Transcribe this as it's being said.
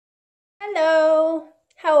Hello,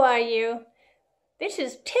 how are you? This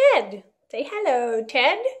is Ted. Say hello,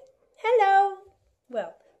 Ted. Hello.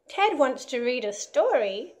 Well, Ted wants to read a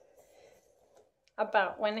story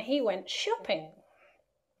about when he went shopping.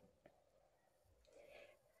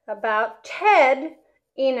 About Ted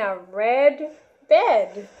in a red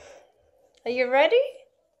bed. Are you ready?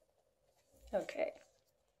 Okay.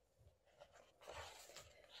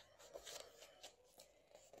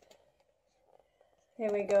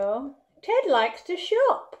 Here we go. Ted likes to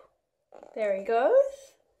shop. There he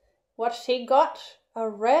goes. What's he got? A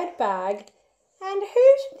red bag. And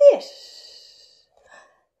who's this?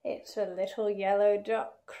 It's a little yellow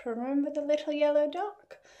duck. Remember the little yellow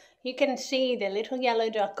duck? You can see the little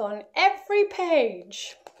yellow duck on every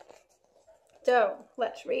page. So,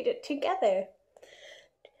 let's read it together.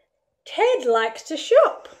 Ted likes to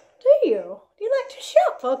shop. Do you? Do you like to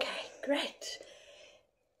shop? Okay, great.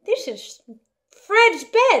 This is Fred's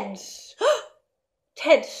beds.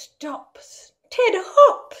 Ted stops. Ted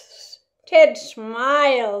hops. Ted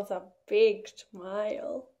smiles a big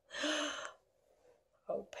smile.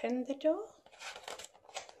 Open the door.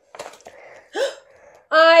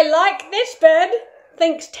 I like this bed,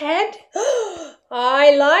 thinks Ted.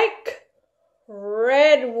 I like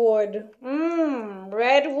redwood.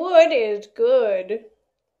 Redwood is good.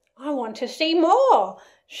 I want to see more.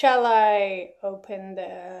 Shall I open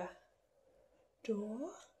the door?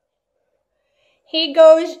 He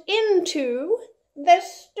goes into the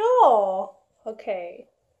store. Okay.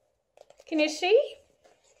 Can you see?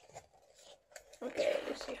 Okay,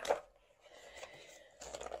 let's see.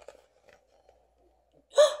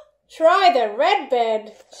 Try the red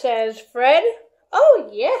bed, says Fred. Oh,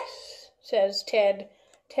 yes, says Ted.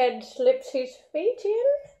 Ted slips his feet in.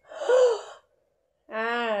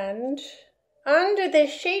 And under the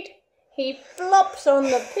sheet, he flops on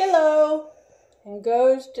the pillow and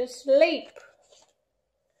goes to sleep.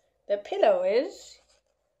 The pillow is...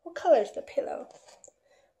 What colour is the pillow?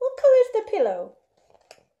 What colour is the pillow?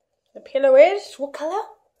 The pillow is... What colour?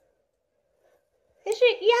 Is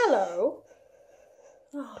it yellow?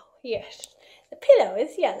 Oh, yes. The pillow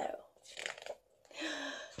is yellow.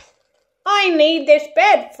 I need this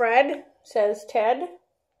bed, Fred, says Ted.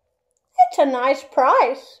 It's a nice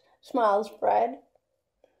price, smiles Fred.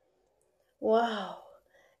 Wow.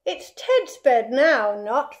 It's Ted's bed now,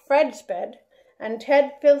 not Fred's bed. And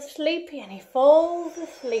Ted feels sleepy and he falls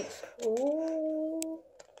asleep. Ooh.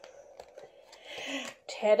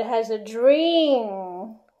 Ted has a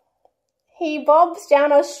dream. He bobs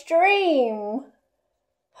down a stream.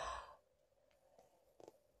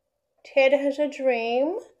 Ted has a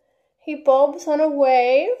dream. He bobs on a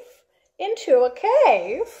wave into a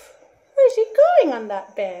cave. Where's he going on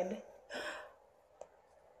that bed?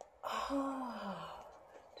 Oh,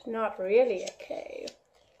 it's not really a cave.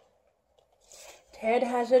 Ted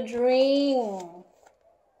has a dream.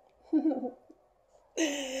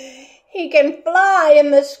 He can fly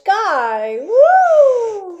in the sky.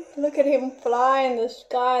 Woo! Look at him fly in the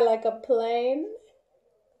sky like a plane.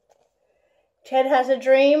 Ted has a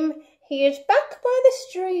dream. He is back by the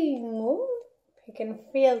stream. Ooh. He can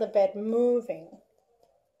feel the bed moving.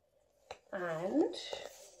 And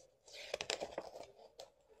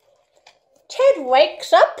Ted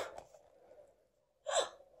wakes up.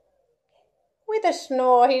 With a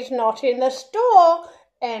snore, he's not in the store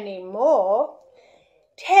anymore.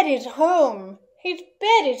 Ted is home. His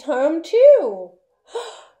bed is home too.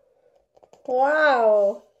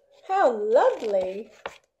 Wow, how lovely.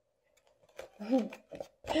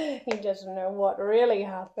 He doesn't know what really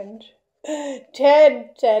happened.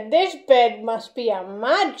 Ted said, this bed must be a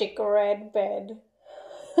magic red bed.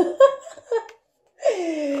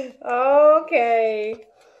 Okay,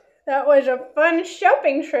 that was a fun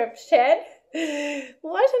shopping trip, Ted. Wasn't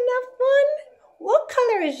that fun? What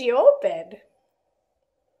colour is your bed?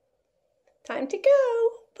 Time to go.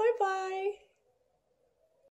 Bye-bye.